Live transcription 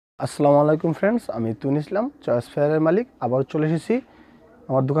আসসালামু আলাইকুম ফ্রেন্ডস, আমি তুন ইসলাম চয়েস ফেয়ারের মালিক। আবার চলে এসেছি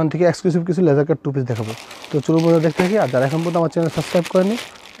আমার দোকান থেকে এক্সক্লুসিভ কিছু লেজার কাট টু পিস দেখাবো। তো চলুন বন্ধুরা দেখতে থাকি। আর যারা এখন পর্যন্ত আমার চ্যানেল সাবস্ক্রাইব করেনি,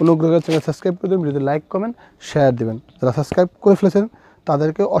 অনুগ্রহ করে চ্যানেল সাবস্ক্রাইব করে দেবেন, ভিডিওতে লাইক কমেন্ট শেয়ার দেবেন। যারা সাবস্ক্রাইব করে ফেলেছেন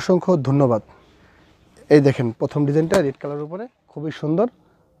তাদেরকে অসংখ্য ধন্যবাদ। এই দেখেন প্রথম ডিজাইনটা রেড কালারের উপরে, খুবই সুন্দর।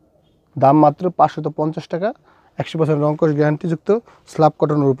 দাম মাত্র 550 টাকা, 100% রংকশ গ্যারান্টিযুক্ত স্ল্যাব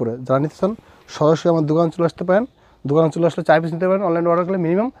কটনের উপরে। যারা নিতে চান সরাসরি আমার দোকান চলে আসতে পারেন। দোকানে চলে আসলে 4 পিস নিতে পারেন। অনলাইনে অর্ডার করলে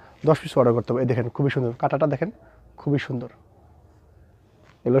মিনিমাম 10 পিস অর্ডার করতে হবে। এই দেখেন খুবই সুন্দর কাটাটা, দেখেন খুবই সুন্দর।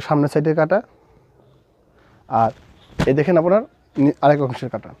 এগুলো সামনের সাইডের কাটা, আর এই দেখেন আপনার আরেক অংশের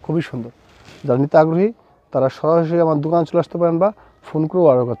কাটা, খুবই সুন্দর। যারা নিতে আগ্রহী তারা সরাসরি আমার দোকানে চলে আসতে পারেন বা ফোন করেও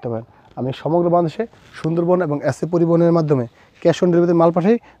অর্ডার করতে পারেন। আমি সমগ্র বাংলাদেশে সুন্দরবন এবং এসএ পরিবহনের মাধ্যমে ক্যাশ অন ডেলিভারিতে মাল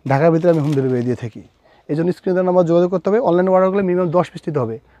পাঠাই। ঢাকার ভিতরে আমি হোম ডেলিভারি দিয়ে থাকি। এই জন্য স্ক্রিনে নাম্বার যোগাযোগ করতে হবে। অনলাইনে অর্ডার করলে মিনিমাম 10 পিস দিতে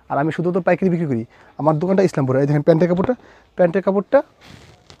হবে। আর আমি শুধু তো পাইকারি বিক্রি করি। আমার দোকানটা ইসলামপুরে। এই দেখেন প্যান্টের কাপড়টা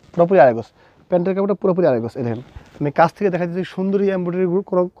পুরোপুরি আড়াই গজ। প্যান্টের কাপড়টা পুরোপুরি আড়াই গজ। এই দেখেন আমি কাছ থেকে দেখা যাচ্ছে সুন্দরী এমব্রয়ডারি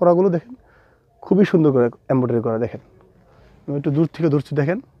করাগুলো দেখেন, খুবই সুন্দর করে এমব্রয়ডারি করা। দেখেন আমি একটু দূর থেকে ধরছি,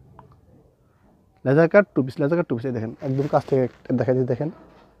 দেখেন লেজার কাট টু পিস। এই দেখেন একদম কাছ থেকে দেখা যাচ্ছে, দেখেন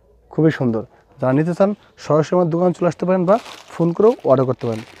খুবই সুন্দর। যারা নিতে চান সরাসরি আমার দোকানে চলে আসতে পারেন বা ফোন করেও অর্ডার করতে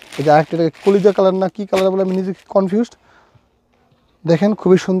পারেন। এই যে আরেকটা কলিজা কালার না কি কালার বলে আমি নিজে কনফিউজড। দেখেন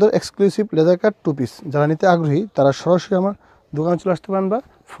খুবই সুন্দর এক্সক্লুসিভ লেজার কাট টু পিস। যারা নিতে আগ্রহী তারা সরাসরি আমার দোকানে চলে আসতে পারেন বা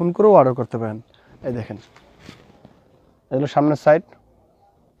ফোন করেও অর্ডার করতে পারেন। এই দেখেন এগুলো সামনের সাইড,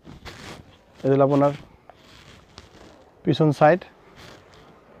 এগুলো আপনার পিছন সাইড।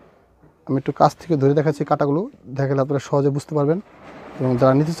 আমি একটু কাছ থেকে ধরে দেখাচ্ছি কাটাগুলো, দেখালে আপনারা সহজে বুঝতে পারবেন। এবং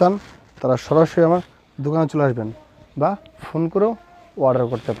যারা নিতে চান তারা সরাসরি আমার দোকানে চলে আসবেন বা ফোন করেও অর্ডার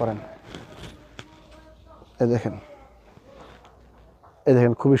করতে পারেন। এই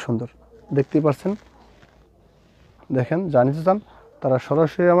দেখেন খুবই সুন্দর, দেখতেই পাচ্ছেন। দেখেন যারা নিতে চান তারা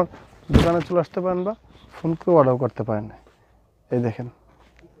সরাসরি আমার দোকানে চলে আসতে পারেন বা ফোন করেও অর্ডার করতে পারেন। এই দেখেন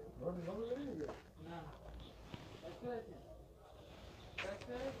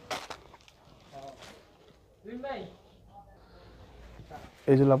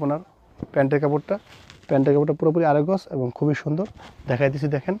এই যে আপনার প্যান্টের কাপড়টা পুরোপুরি আড়াই গজ এবং খুবই সুন্দর দেখাই দিচ্ছি।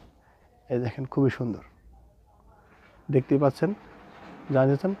 দেখেন এই দেখেন খুবই সুন্দর, দেখতেই পাচ্ছেন।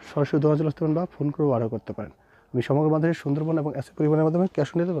 জানিয়েছেন সরাসরি দোকানে চলে আসতে পারেন বা ফোন করেও অর্ডার করতে পারেন। আমি সমগ্র বাংলাদেশে সুন্দরবন এবং এসএ পরিবহনের মাধ্যমে ক্যাশ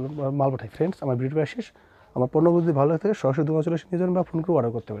অন ডেলিভারি মাল পাঠাই। ফ্রেন্ডস, আমার ভিডিওটা শেষ। আমার পণ্য যদি ভালো লাগে থাকে সরাসরি দোকানে চলে এসে নিয়ে যাবেন বা ফোন করে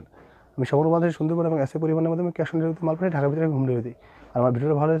অর্ডার করতে পারেন। আমি সমগ্র বাংলাদেশে সুন্দরবন এবং এসএ পরিবহনের মাধ্যমে ক্যাশ অন ডেলিভারিতে মাল পাঠাই। ঢাকার ভিতরে হোম ডেলিভারি দিই। আর আমার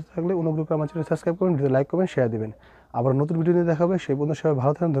ভিডিওটা ভালো থাকলে অনুগ্রহ করে আমার চ্যানেল সাবস্ক্রাইব করুন, ভিডিও লাইক করবেন, শেয়ার দেবেন। আবার নতুন ভিডিও নিয়ে দেখা হবে। সেই পর্যন্ত সবাই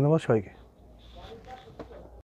ভালো থাকেন। ধন্যবাদ সবাইকে।